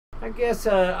I guess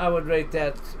I would rate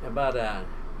that about a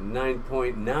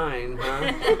 9.9,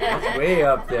 huh? That's way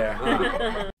up there,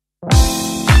 huh?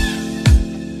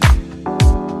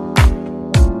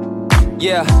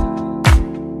 Yeah.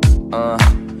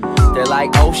 They're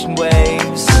like ocean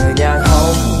waves. 그냥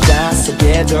혼자서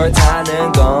계절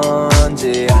타는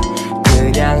건지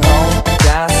그냥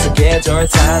혼자서 계절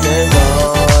타는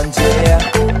건지.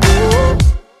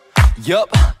 Yup.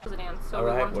 All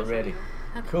right, we're ready.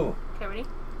 Cool. Okay, ready?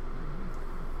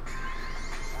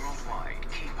 Worldwide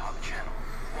K-pop channel,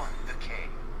 the K.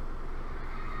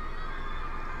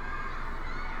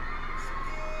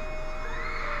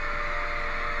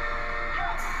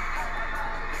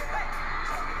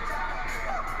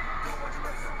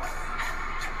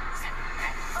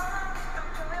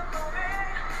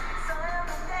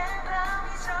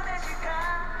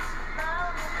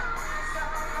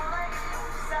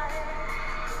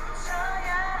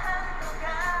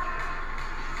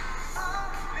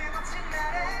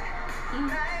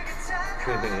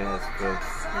 That's good.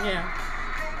 Yeah.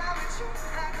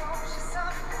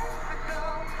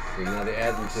 So now they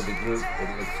add them to the group. It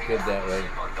looks good that way.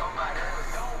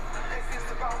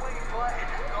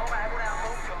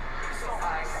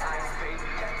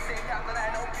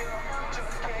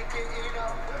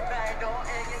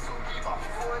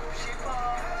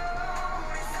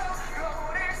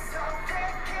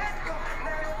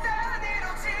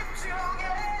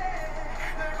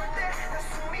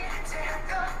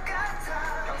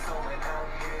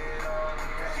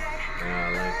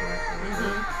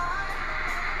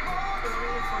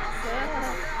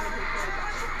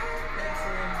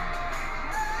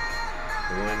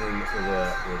 The one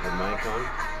with the mic on?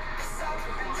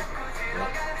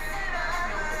 Yep.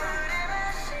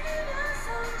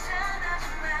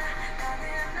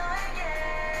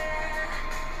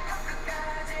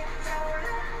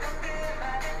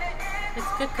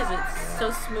 It's good because it's so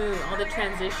smooth. All the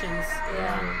transitions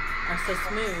are so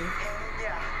smooth.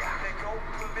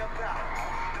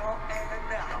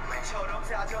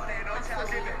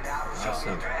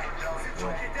 Awesome.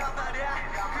 Yeah.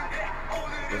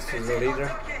 This is the leader?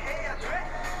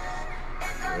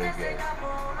 Very good.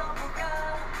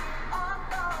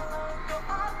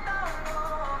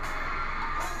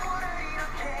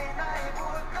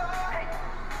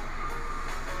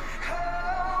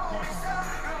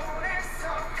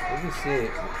 You can see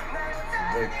it.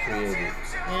 Very creative.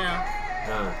 Yeah.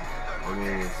 Huh. I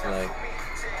mean, it's like...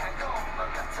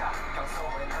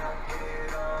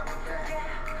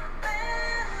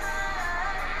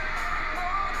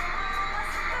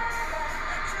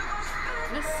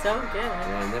 It's so good.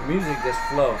 Yeah, and the music just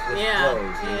flows. Flows,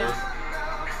 you know?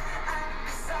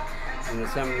 You know,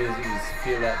 some music you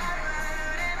feel that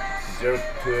jerk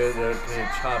to it or kind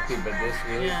of choppy, but this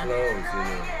really flows, you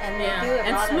know. And they do a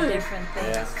and lot smooth. of different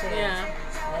things too. Yeah.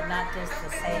 They're not just the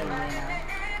same, you know.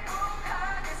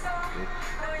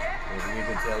 And you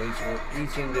can tell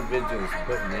each individual is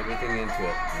putting everything into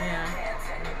it. Yeah.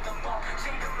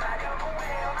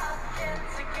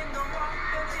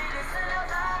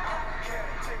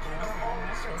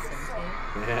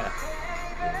 Yeah.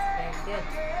 Very good.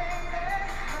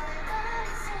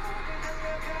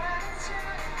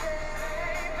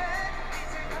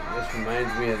 This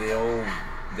reminds me of the old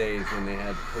days when they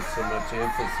had put so much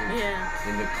emphasis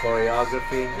in the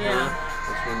choreography. Yeah.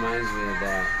 This reminds me of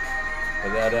that.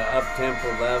 But at an up-tempo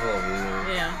level, you know.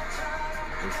 Yeah.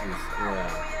 This is,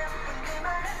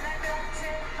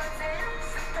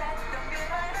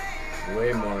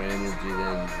 way more energy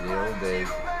than the old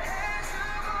days.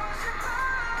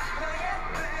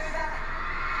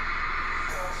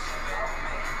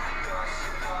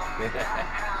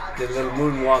 The little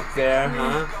moonwalk there,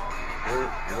 huh?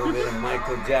 A little bit of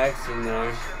Michael Jackson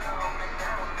there.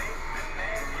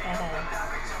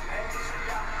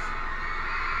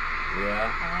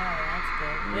 Yeah. Oh, that's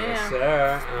good. Yes,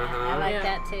 sir. I like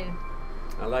that too.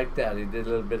 I like that. He did a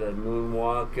little bit of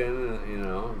moonwalking, you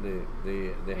know.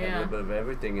 They had a little bit of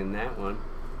everything in that one.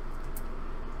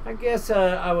 I guess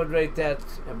I would rate that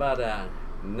about a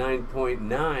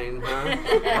 9.9,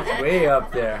 huh? That's way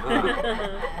up there,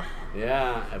 huh?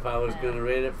 Yeah, if I was going to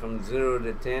rate it from 0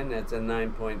 to 10, that's a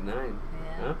 9.9. Yeah.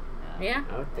 Huh? Yeah.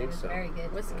 I would think so. Very good.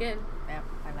 It was good. Yep,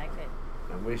 I liked it.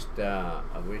 I wished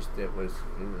it was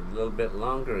a little bit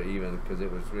longer even, because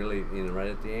it was really,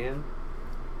 right at the end.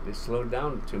 They slowed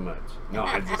down too much. No,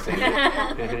 I'm just saying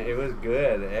it was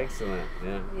good, excellent.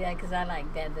 Yeah. Yeah, because I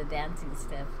like the dancing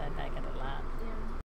stuff. I like it a lot.